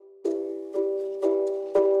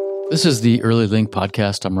This is the Early Link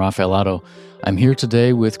Podcast. I'm Rafael Otto. I'm here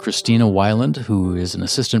today with Christina Weiland, who is an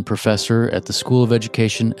assistant professor at the School of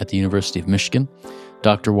Education at the University of Michigan.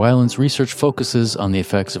 Dr. Weiland's research focuses on the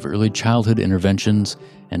effects of early childhood interventions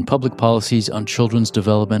and public policies on children's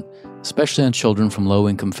development, especially on children from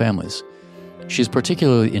low-income families. She is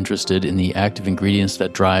particularly interested in the active ingredients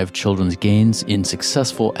that drive children's gains in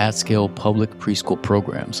successful at-scale public preschool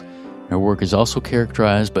programs. Her work is also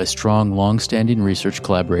characterized by strong, long-standing research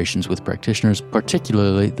collaborations with practitioners,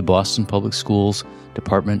 particularly the Boston Public Schools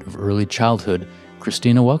Department of Early Childhood.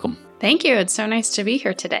 Christina, welcome. Thank you. It's so nice to be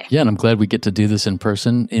here today. Yeah, and I'm glad we get to do this in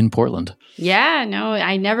person in Portland. Yeah, no,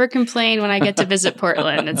 I never complain when I get to visit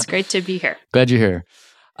Portland. It's great to be here. Glad you're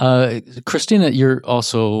here. Christina, you're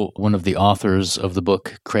also one of the authors of the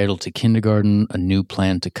book Cradle to Kindergarten, A New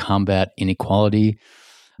Plan to Combat Inequality.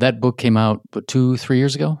 That book came out, 2-3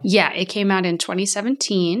 years ago? Yeah, it came out in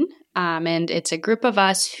 2017, and it's a group of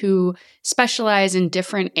us who specialize in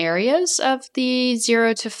different areas of the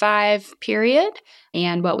 0 to 5 period.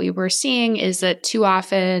 And what we were seeing is that too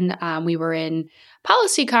often we were in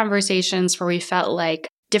policy conversations where we felt like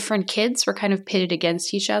different kids were kind of pitted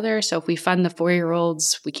against each other. So if we fund the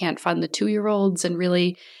 4-year-olds, we can't fund the 2-year-olds, and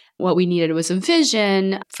really what we needed was a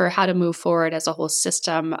vision for how to move forward as a whole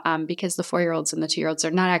system, because the 4-year-olds and the 2-year-olds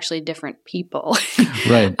are not actually different people.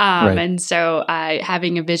 Right. And so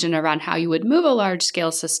having a vision around how you would move a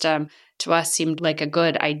large-scale system to us seemed like a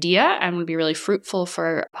good idea and would be really fruitful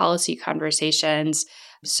for policy conversations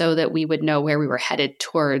so that we would know where we were headed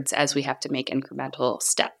towards as we have to make incremental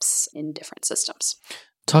steps in different systems.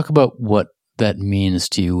 Talk about what that means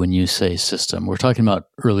to you when you say system. We're talking about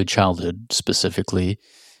early childhood specifically.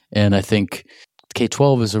 And I think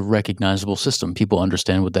K-12 is a recognizable system. People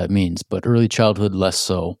understand what that means, but early childhood, less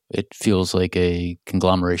so. It feels like a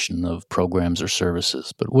conglomeration of programs or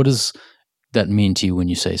services. But what does that mean to you when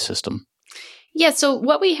you say system? Yeah, so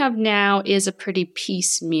what we have now is a pretty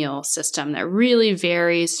piecemeal system that really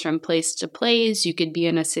varies from place to place. You could be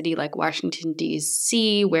in a city like Washington,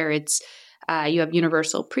 D.C., where it's you have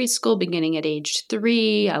universal preschool beginning at age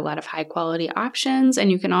 3, a lot of high-quality options.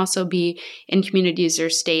 And you can also be in communities or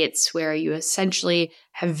states where you essentially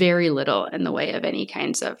have very little in the way of any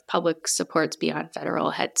kinds of public supports beyond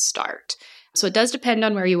federal Head Start. So it does depend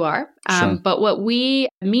on where you are. Sure. But what we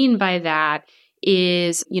mean by that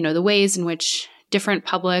is, the ways in which different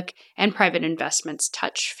public and private investments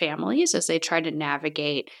touch families as they try to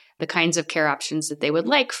navigate the kinds of care options that they would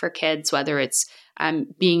like for kids, whether it's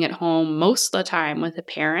being at home most of the time with a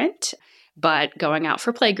parent, but going out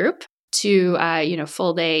for playgroup, to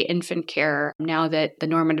full day infant care. Now that the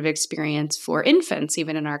normative experience for infants,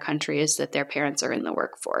 even in our country, is that their parents are in the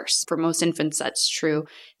workforce. For most infants, that's true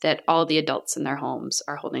that all the adults in their homes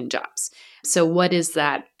are holding jobs. So what is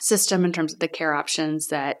that system in terms of the care options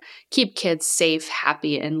that keep kids safe,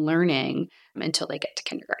 happy, and learning until they get to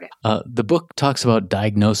kindergarten? The book talks about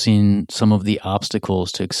diagnosing some of the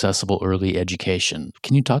obstacles to accessible early education.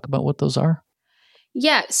 Can you talk about what those are?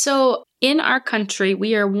 Yeah, so in our country,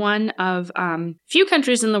 we are one of few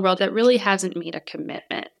countries in the world that really hasn't made a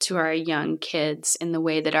commitment to our young kids in the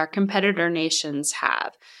way that our competitor nations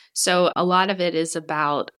have. So a lot of it is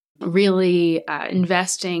about really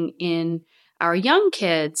investing in our young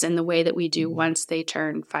kids in the way that we do once they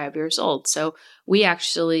turn 5 years old. So we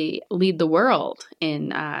actually lead the world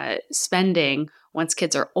in spending once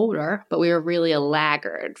kids are older, but we are really a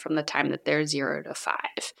laggard from the time that they're 0 to 5.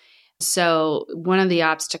 So one of the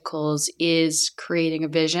obstacles is creating a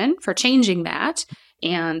vision for changing that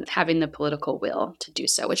and having the political will to do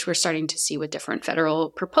so, which we're starting to see with different federal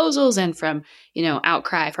proposals and from,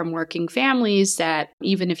 outcry from working families that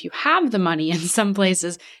even if you have the money in some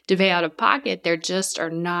places to pay out of pocket, there just are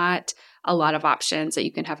not a lot of options that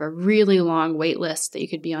you can have a really long wait list that you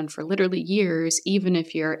could be on for literally years, even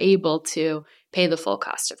if you're able to pay the full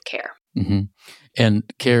cost of care. Mm-hmm. And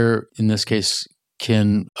care, in this case,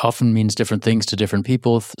 can often means different things to different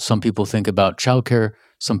people. Some people think about childcare.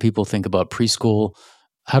 Some people think about preschool.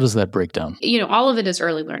 How does that break down? All of it is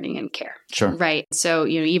early learning and care. Sure. Right. So,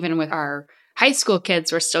 even with our high school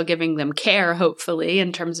kids, we're still giving them care, hopefully,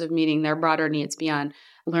 in terms of meeting their broader needs beyond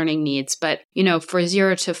learning needs. But, for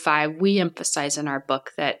 0 to 5, we emphasize in our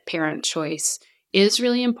book that parent choice is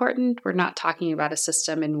really important. We're not talking about a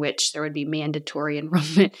system in which there would be mandatory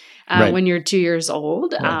enrollment Right. when you're 2 years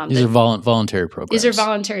old. Right. These are voluntary programs. These are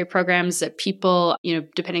voluntary programs that people,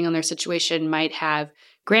 depending on their situation, might have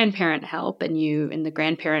grandparent help, and the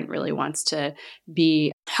grandparent really wants to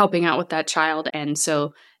be helping out with that child. And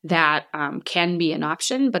so that can be an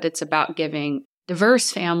option, but it's about giving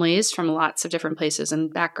diverse families from lots of different places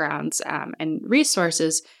and backgrounds and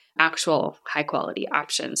resources actual high quality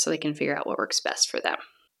options so they can figure out what works best for them.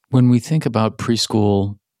 When we think about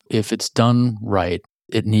preschool, if it's done right,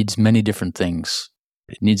 it needs many different things.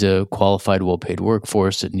 It needs a qualified, well-paid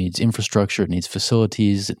workforce. It needs infrastructure. It needs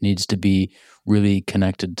facilities. It needs to be really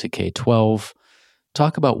connected to K-12.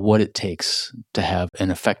 Talk about what it takes to have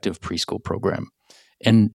an effective preschool program.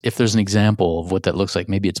 And if there's an example of what that looks like,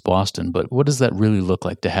 maybe it's Boston, but what does that really look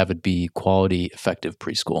like to have it be quality, effective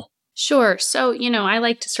preschool? Sure. So, I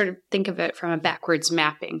like to sort of think of it from a backwards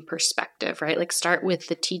mapping perspective, right? Like start with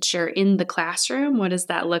the teacher in the classroom. What does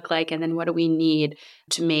that look like? And then what do we need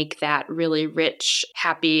to make that really rich,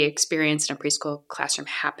 happy experience in a preschool classroom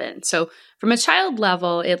happen? So from a child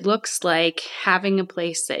level, it looks like having a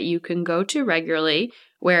place that you can go to regularly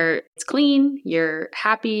where it's clean, you're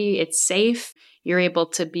happy, it's safe, you're able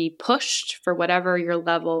to be pushed for whatever your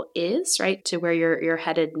level is, right, to where you're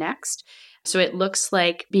headed next. So it looks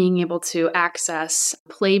like being able to access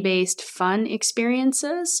play-based fun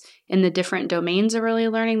experiences in the different domains of early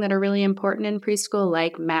learning that are really important in preschool,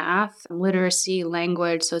 like math, literacy,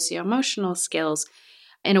 language, socio-emotional skills,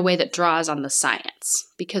 in a way that draws on the science.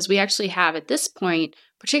 Because we actually have at this point,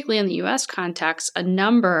 particularly in the US context, a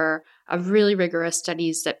number of really rigorous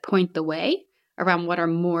studies that point the way around what are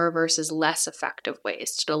more versus less effective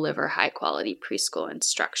ways to deliver high-quality preschool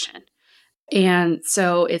instruction. And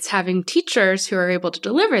so it's having teachers who are able to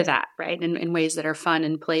deliver that, right, in ways that are fun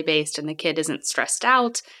and play-based, and the kid isn't stressed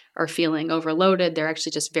out or feeling overloaded. They're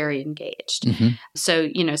actually just very engaged. Mm-hmm. So,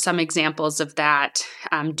 some examples of that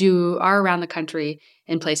are around the country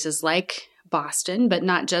in places like Boston, but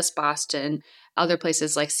not just Boston. Other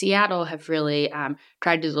places like Seattle have really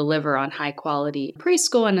tried to deliver on high-quality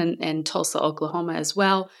preschool, and Tulsa, Oklahoma as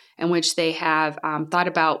well, in which they have thought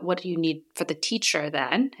about what do you need for the teacher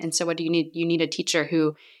then. And so what do you need? You need a teacher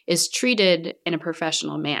who is treated in a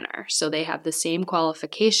professional manner. So they have the same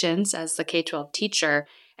qualifications as the K-12 teacher,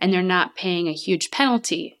 and they're not paying a huge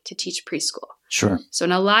penalty to teach preschool. Sure. So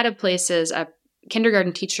in a lot of places, a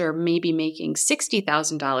kindergarten teacher may be making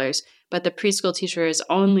 $60,000, but the preschool teacher is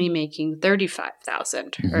only making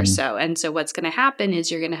 $35,000 or so. And so what's going to happen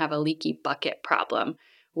is you're going to have a leaky bucket problem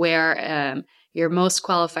where your most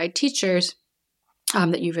qualified teachers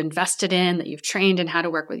that you've invested in, that you've trained in how to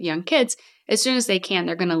work with young kids, as soon as they can,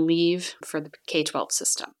 they're going to leave for the K-12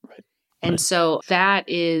 system. Right. And so that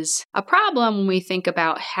is a problem when we think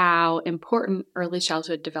about how important early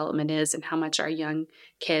childhood development is and how much our young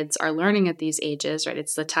kids are learning at these ages, right?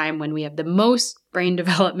 It's the time when we have the most brain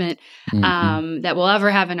development that we'll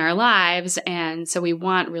ever have in our lives. And so we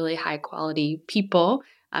want really high quality people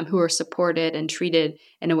who are supported and treated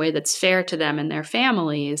in a way that's fair to them and their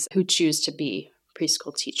families who choose to be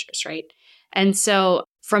preschool teachers, right? And so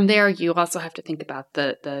from there, you also have to think about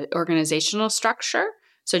the organizational structure.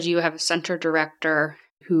 So do you have a center director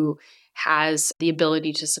who has the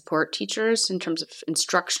ability to support teachers in terms of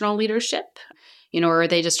instructional leadership? Or are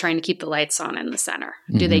they just trying to keep the lights on in the center?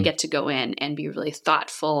 Do they get to go in and be really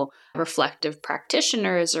thoughtful, reflective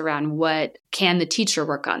practitioners around what can the teacher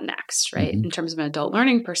work on next, right? In terms of an adult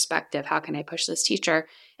learning perspective, how can I push this teacher?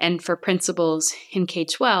 And for principals in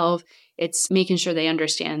K-12, it's making sure they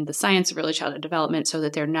understand the science of early childhood development so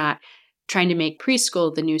that they're not trying to make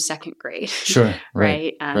preschool the new second grade. Sure.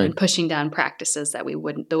 Right. And pushing down practices that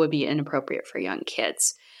would be inappropriate for young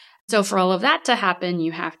kids. So for all of that to happen,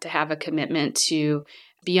 you have to have a commitment to,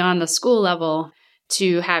 beyond the school level,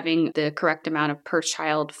 to having the correct amount of per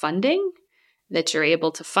child funding, that you're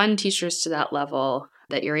able to fund teachers to that level,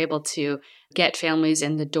 that you're able to get families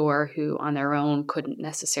in the door who on their own couldn't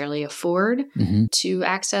necessarily afford to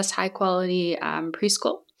access high quality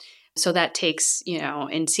preschool. So that takes,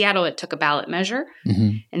 in Seattle, it took a ballot measure.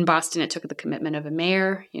 In Boston, it took the commitment of a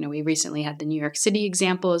mayor. We recently had the New York City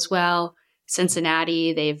example as well.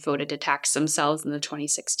 Cincinnati, they've voted to tax themselves in the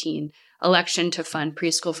 2016 election to fund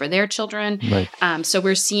preschool for their children. Right. So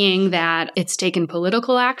we're seeing that it's taken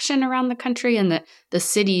political action around the country, and that the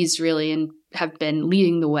cities really have been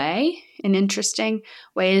leading the way in interesting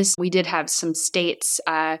ways. We did have some states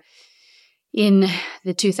in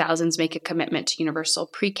the 2000s make a commitment to universal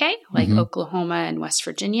pre-K, like Oklahoma and West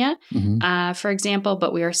Virginia, for example.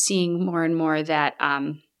 But we are seeing more and more that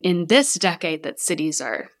in this decade that cities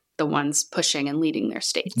are the ones pushing and leading their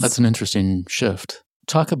states. That's an interesting shift.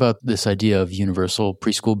 Talk about this idea of universal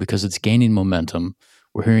preschool because it's gaining momentum.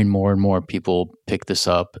 We're hearing more and more people pick this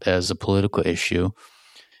up as a political issue.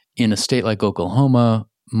 In a state like Oklahoma,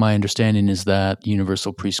 my understanding is that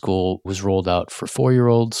universal preschool was rolled out for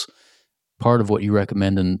 4-year-olds. Part of what you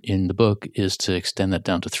recommend in the book is to extend that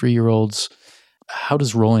down to 3-year-olds. How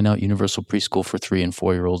does rolling out universal preschool for 3 and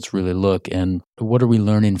 4-year-olds really look? And what are we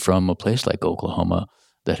learning from a place like Oklahoma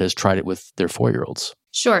that has tried it with their 4-year-olds.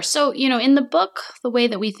 Sure. So, in the book, the way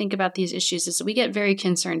that we think about these issues is we get very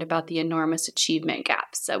concerned about the enormous achievement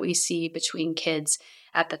gaps that we see between kids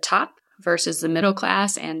at the top versus the middle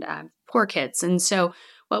class and poor kids. And so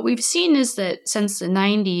what we've seen is that since the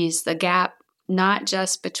 90s, the gap not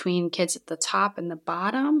just between kids at the top and the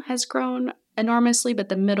bottom has grown enormously, but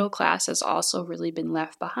the middle class has also really been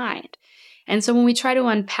left behind. And so when we try to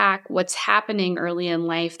unpack what's happening early in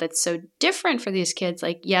life that's so different for these kids,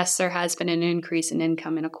 like, yes, there has been an increase in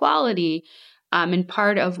income inequality. And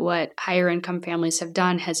part of what higher income families have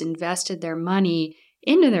done has invested their money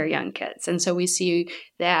into their young kids. And so we see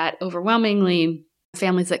that overwhelmingly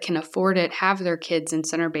families that can afford it have their kids in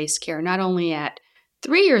center-based care, not only at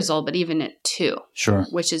 3 years old, but even at 2. Sure.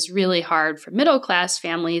 Which is really hard for middle-class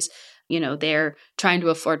families. They're trying to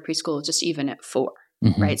afford preschool just even at 4.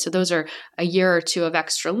 Mm-hmm. Right. So those are a year or 2 of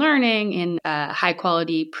extra learning in a high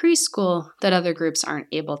quality preschool that other groups aren't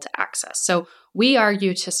able to access. So we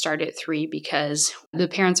argue to start at 3 because the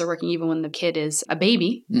parents are working even when the kid is a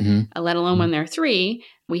baby, let alone when they're 3.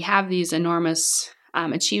 We have these enormous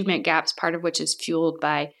achievement gaps, part of which is fueled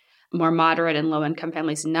by more moderate and low income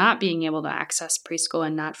families not being able to access preschool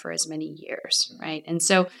and not for as many years. Right. And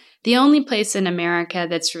so the only place in America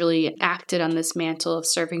that's really acted on this mantle of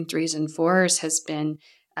serving 3s and 4s has been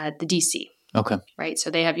the DC. Okay. Right. So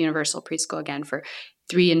they have universal preschool again for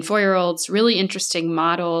 3 and 4-year-olds, really interesting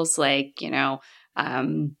models like,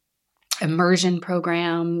 immersion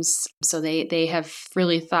programs. So they have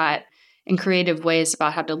really thought in creative ways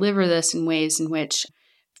about how to deliver this in ways in which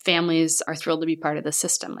families are thrilled to be part of the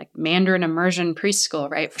system, like Mandarin immersion preschool,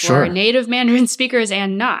 right? For native Mandarin speakers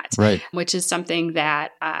and not, right. Which is something that,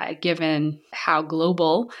 given how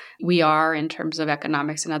global we are in terms of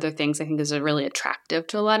economics and other things, I think is really attractive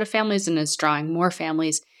to a lot of families and is drawing more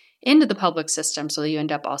families into the public system so that you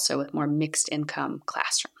end up also with more mixed income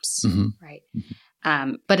classrooms, right?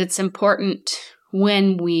 Mm-hmm. But it's important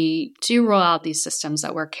when we do roll out these systems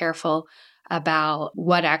that we're careful about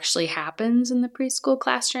what actually happens in the preschool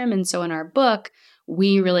classroom. And so in our book,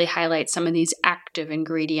 we really highlight some of these active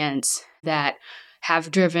ingredients that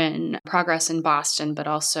have driven progress in Boston, but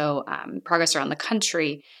also progress around the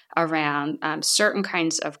country around certain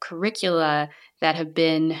kinds of curricula that have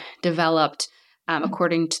been developed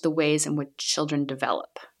according to the ways in which children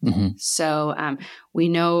develop. Mm-hmm. So we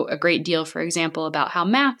know a great deal, for example, about how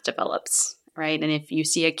math develops, right? And if you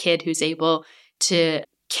see a kid who's able to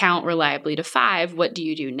count reliably to 5, what do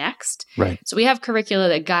you do next? Right. So we have curricula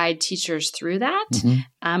that guide teachers through that.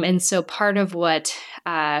 Mm-hmm. And so part of what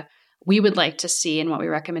we would like to see and what we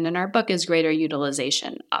recommend in our book is greater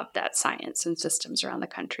utilization of that science and systems around the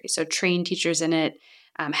country. So train teachers in it,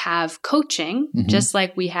 have coaching, just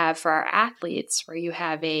like we have for our athletes, where you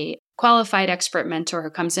have a qualified expert mentor who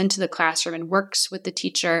comes into the classroom and works with the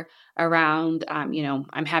teacher around,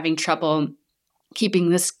 I'm having trouble keeping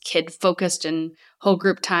this kid focused in whole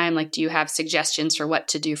group time. Like, do you have suggestions for what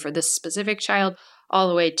to do for this specific child? All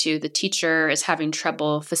the way to the teacher is having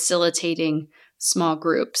trouble facilitating small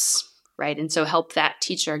groups, right? And so help that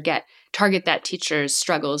teacher target that teacher's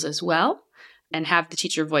struggles as well and have the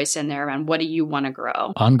teacher voice in there around what do you want to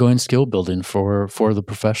grow? Ongoing skill building for the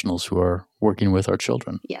professionals who are working with our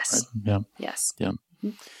children. Yes. Right? Yeah. Yes. Yeah. Mm-hmm.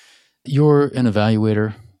 You're an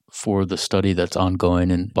evaluator for the study that's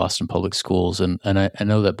ongoing in Boston public schools. And I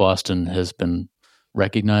know that Boston has been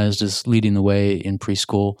recognized as leading the way in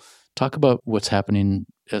preschool. Talk about what's happening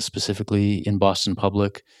specifically in Boston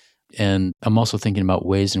public. And I'm also thinking about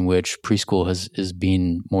ways in which preschool is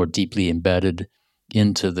being more deeply embedded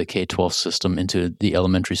into the K-12 system, into the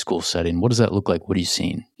elementary school setting. What does that look like? What are you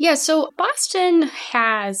seeing? Yeah, so Boston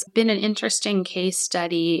has been an interesting case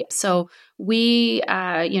study. So we,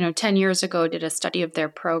 10 years ago did a study of their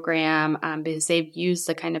program because they've used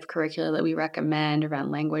the kind of curricula that we recommend around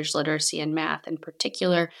language literacy and math in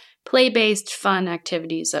particular, play-based fun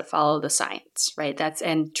activities that follow the science, right?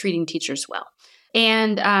 And treating teachers well.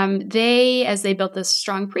 And they, as they built this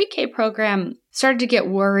strong pre-K program, started to get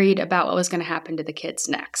worried about what was going to happen to the kids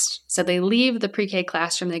next. So they leave the pre-K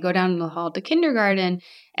classroom, they go down in the hall to kindergarten,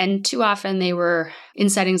 and too often they were in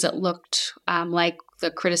settings that looked like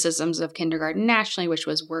the criticisms of kindergarten nationally, which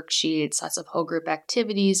was worksheets, lots of whole group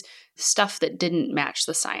activities, stuff that didn't match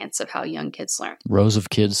the science of how young kids learn. Rows of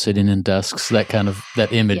kids sitting in desks,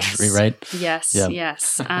 that imagery, yes. right? Yes, yeah.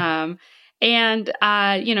 Yes. And,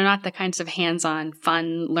 not the kinds of hands-on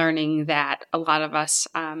fun learning that a lot of us,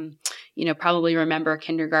 probably remember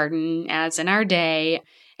kindergarten as in our day.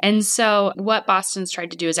 And so what Boston's tried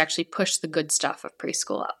to do is actually push the good stuff of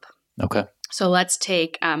preschool up. Okay. So let's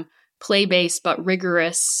take play-based but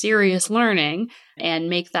rigorous, serious learning and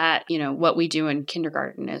make that, what we do in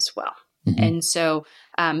kindergarten as well. Mm-hmm. And so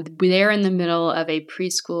they're in the middle of a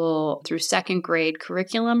preschool through second grade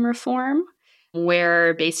curriculum reform,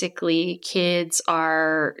 where basically kids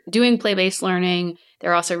are doing play-based learning.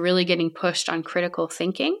 They're also really getting pushed on critical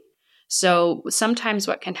thinking. So sometimes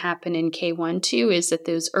what can happen in K1, 2 is that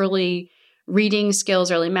those early reading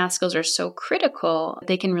skills, early math skills are so critical,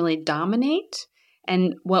 they can really dominate.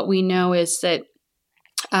 And what we know is that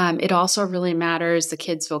it also really matters the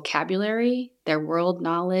kids' vocabulary, their world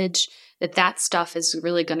knowledge, that stuff is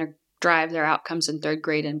really going to drive their outcomes in third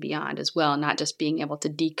grade and beyond as well, not just being able to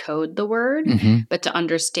decode the word, but to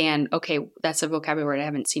understand, okay, that's a vocabulary word I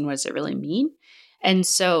haven't seen. What does it really mean? And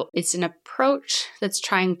so it's an approach that's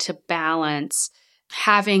trying to balance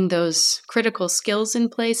having those critical skills in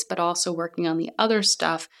place, but also working on the other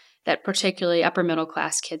stuff that particularly upper middle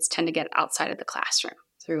class kids tend to get outside of the classroom.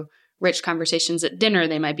 Through rich conversations at dinner,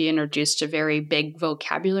 they might be introduced to very big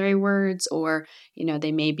vocabulary words, or,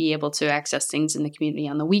 they may be able to access things in the community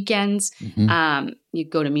on the weekends. You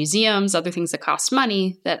go to museums, other things that cost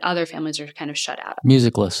money that other families are kind of shut out of.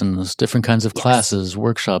 Music lessons, different kinds of classes,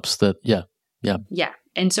 workshops that, Yeah.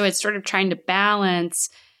 And so it's sort of trying to balance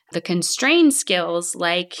the constrained skills,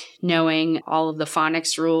 like knowing all of the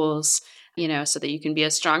phonics rules, so that you can be a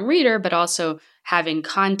strong reader, but also having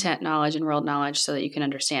content knowledge and world knowledge so that you can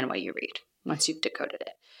understand what you read once you've decoded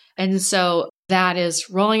it. And so that is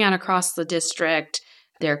rolling out across the district.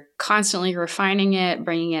 They're constantly refining it,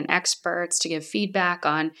 bringing in experts to give feedback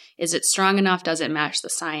on, is it strong enough? Does it match the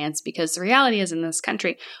science? Because the reality is in this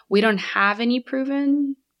country, we don't have any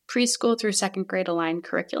proven preschool through second grade aligned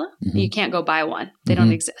curricula. You can't go buy one. They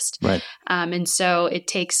don't exist. Right. And so it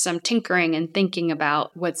takes some tinkering and thinking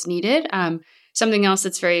about what's needed. Something else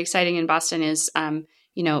that's very exciting in Boston is,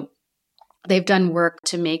 they've done work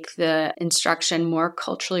to make the instruction more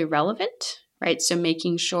culturally relevant, right? So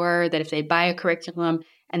making sure that if they buy a curriculum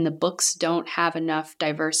and the books don't have enough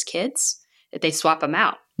diverse kids, that they swap them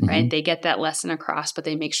out, right? They get that lesson across, but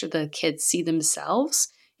they make sure the kids see themselves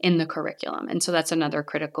in the curriculum. And so that's another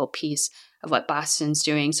critical piece of what Boston's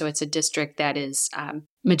doing. So it's a district that is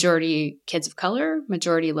majority kids of color,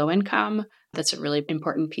 majority low income. That's a really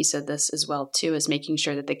important piece of this as well, too, is making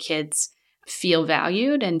sure that the kids feel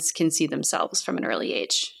valued and can see themselves from an early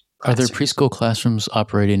age. Are there preschool classrooms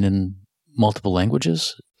operating in multiple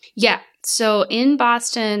languages? Yeah. So in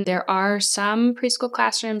Boston, there are some preschool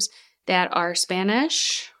classrooms that are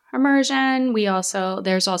Spanish immersion.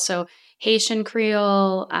 There's also Haitian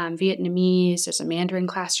Creole, Vietnamese, there's a Mandarin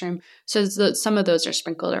classroom. So some of those are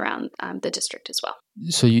sprinkled around the district as well.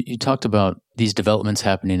 So you talked about these developments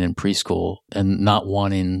happening in preschool and not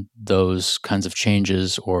wanting those kinds of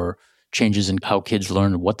changes or changes in how kids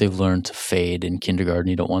learn, what they've learned, to fade in kindergarten.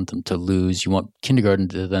 You don't want them to lose. You want kindergarten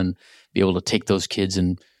to then be able to take those kids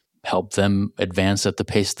and help them advance at the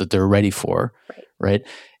pace that they're ready for, right?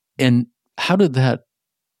 And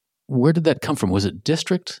where did that come from? Was it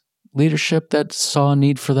district leadership that saw a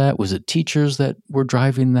need for that? Was it teachers that were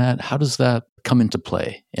driving that? How does that come into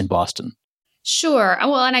play in Boston? Sure.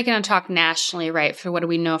 Well, and I can talk nationally, right, for what do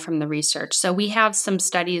we know from the research. So we have some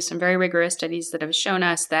studies, some very rigorous studies that have shown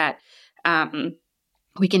us that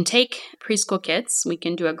we can take preschool kids, we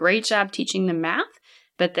can do a great job teaching them math,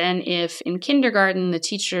 but then if in kindergarten the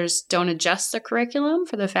teachers don't adjust the curriculum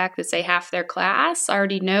for the fact that, say, half their class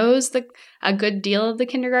already knows a good deal of the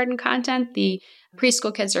kindergarten content, the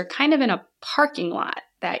preschool kids are kind of in a parking lot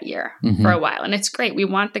that year for a while. And it's great. We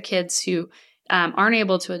want the kids who aren't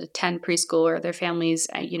able to attend preschool, or their families,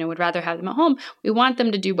 would rather have them at home. We want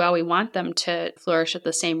them to do well. We want them to flourish at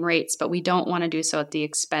the same rates, but we don't want to do so at the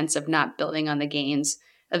expense of not building on the gains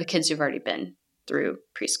of the kids who've already been through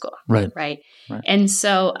preschool. Right. And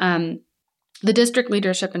so the district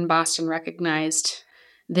leadership in Boston recognized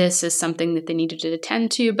this as something that they needed to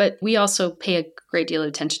attend to, but we also pay a great deal of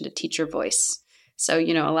attention to teacher voice. So,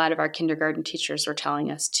 a lot of our kindergarten teachers were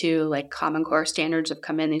telling us too, like Common Core standards have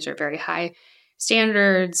come in. These are very high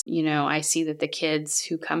standards. I see that the kids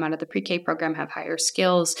who come out of the pre-K program have higher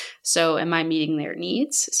skills. So am I meeting their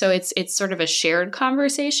needs? So it's sort of a shared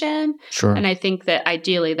conversation. Sure. And I think that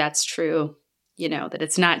ideally that's true, that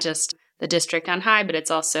it's not just the district on high, but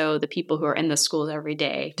it's also the people who are in the schools every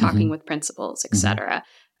day, talking with principals, et cetera,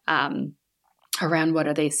 around what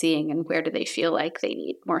are they seeing and where do they feel like they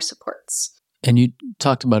need more supports. And you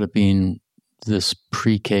talked about it being this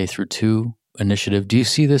pre-K through 2 initiative. Do you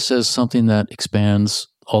see this as something that expands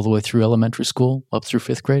all the way through elementary school up through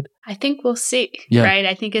 5th grade? I think we'll see, right?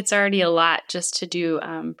 I think it's already a lot just to do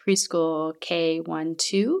preschool K1,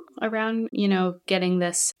 2 around, getting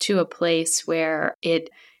this to a place where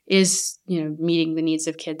it is, meeting the needs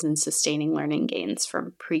of kids and sustaining learning gains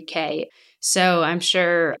from pre-K. So I'm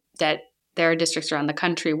sure that there are districts around the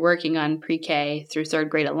country working on pre-K through third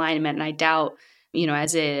grade alignment. And I doubt,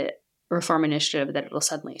 as a reform initiative that it'll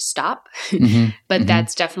suddenly stop. But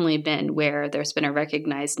that's definitely been where there's been a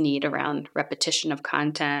recognized need around repetition of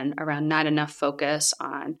content, around not enough focus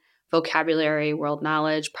on vocabulary, world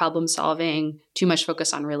knowledge, problem solving, too much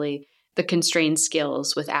focus on really the constrained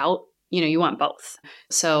skills without, you want both.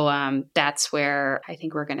 So that's where I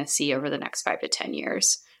think we're going to see over the next 5 to 10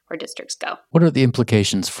 years where districts go. What are the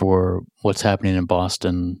implications for what's happening in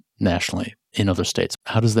Boston nationally, in other states?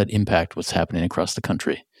 How does that impact what's happening across the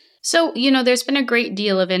country? So, there's been a great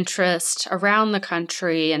deal of interest around the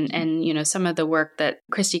country and some of the work that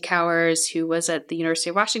Christy Cowers, who was at the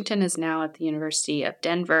University of Washington, is now at the University of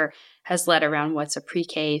Denver, has led around what's a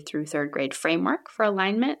pre-K through third grade framework for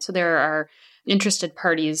alignment. So there are interested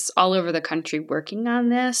parties all over the country working on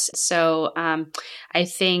this. So I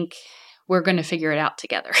think we're going to figure it out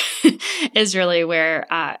together is really where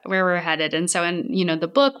we're headed. And so in, the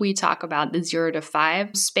book, we talk about the 0 to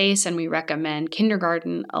 5 space, and we recommend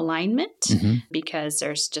kindergarten alignment because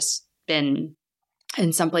there's just been,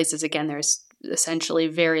 in some places, again, there's essentially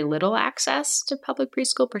very little access to public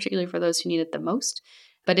preschool, particularly for those who need it the most.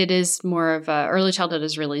 But it is more of early childhood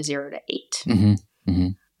is really 0 to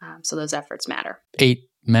 8. So those efforts matter. 8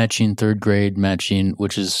 matching, third grade matching,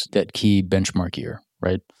 which is that key benchmark year,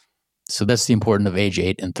 right? So that's the importance of age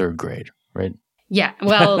 8 and third grade, right? Yeah.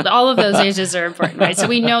 Well, all of those ages are important, right? So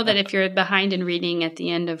we know that if you're behind in reading at the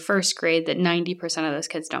end of first grade, that 90% of those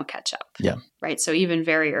kids don't catch up. Yeah. Right. So even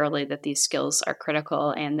very early that these skills are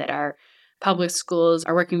critical and that our public schools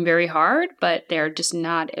are working very hard, but they're just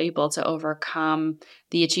not able to overcome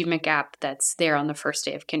the achievement gap that's there on the first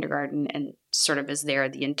day of kindergarten and sort of is there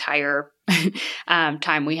the entire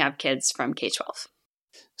time we have kids from K-12.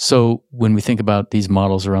 So when we think about these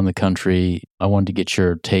models around the country, I wanted to get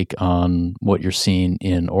your take on what you're seeing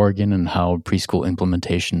in Oregon and how preschool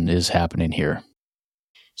implementation is happening here.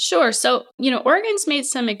 Sure. So, Oregon's made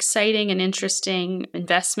some exciting and interesting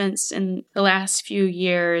investments in the last few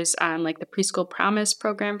years, like the Preschool Promise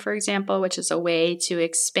program, for example, which is a way to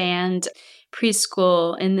expand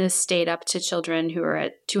preschool in this state up to children who are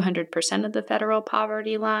at 200% of the federal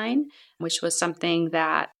poverty line, which was something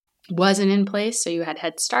that wasn't in place. So you had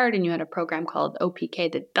Head Start and you had a program called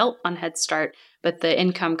OPK that built on Head Start, but the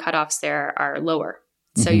income cutoffs there are lower.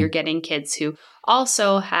 So you're getting kids who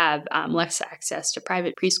also have less access to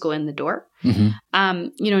private preschool in the door.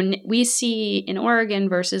 We see in Oregon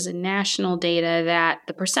versus in national data that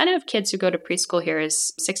the percent of kids who go to preschool here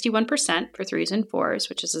is 61% for 3s and 4s,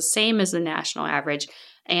 which is the same as the national average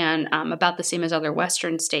and about the same as other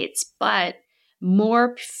Western states. But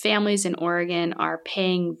more families in Oregon are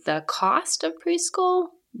paying the cost of preschool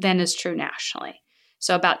than is true nationally.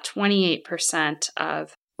 So about 28%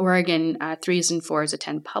 of Oregon 3s and 4s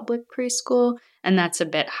attend public preschool, and that's a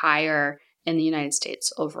bit higher in the United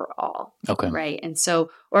States overall. Okay. Right. And so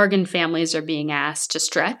Oregon families are being asked to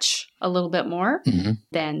stretch a little bit more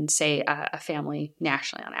than, say, a family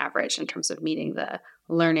nationally on average in terms of meeting the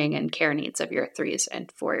learning and care needs of your 3s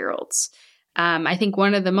and 4-year-olds. I think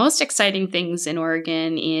one of the most exciting things in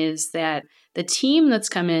Oregon is that the team that's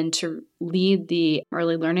come in to lead the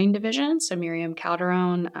early learning division, so Miriam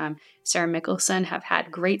Calderon, Sarah Mickelson, have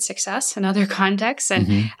had great success in other contexts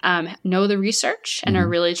and know the research and are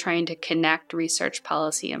really trying to connect research,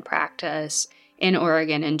 policy, and practice in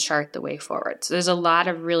Oregon and chart the way forward. So there's a lot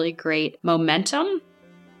of really great momentum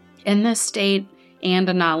in this state and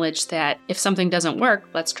a knowledge that if something doesn't work,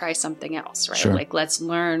 let's try something else, right? Sure. Like let's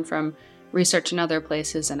learn from research in other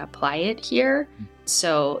places and apply it here.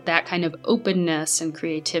 So that kind of openness and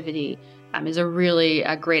creativity is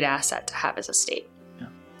a great asset to have as a state. Yeah.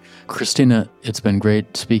 Christina, it's been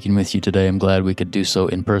great speaking with you today. I'm glad we could do so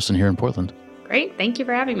in person here in Portland. Great. Thank you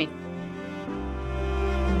for having me.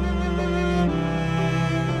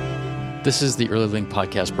 This is the Early Link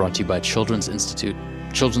podcast brought to you by Children's Institute.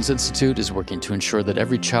 Children's Institute is working to ensure that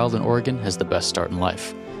every child in Oregon has the best start in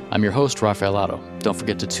life. I'm your host, Rafael Otto. Don't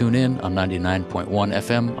forget to tune in on 99.1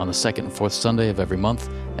 FM on the second and fourth Sunday of every month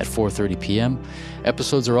at 4:30 p.m.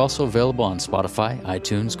 Episodes are also available on Spotify,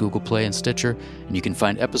 iTunes, Google Play, and Stitcher, and you can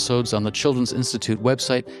find episodes on the Children's Institute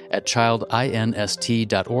website at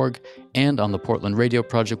childinst.org and on the Portland Radio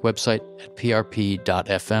Project website at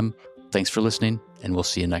prp.fm. Thanks for listening, and we'll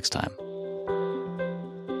see you next time.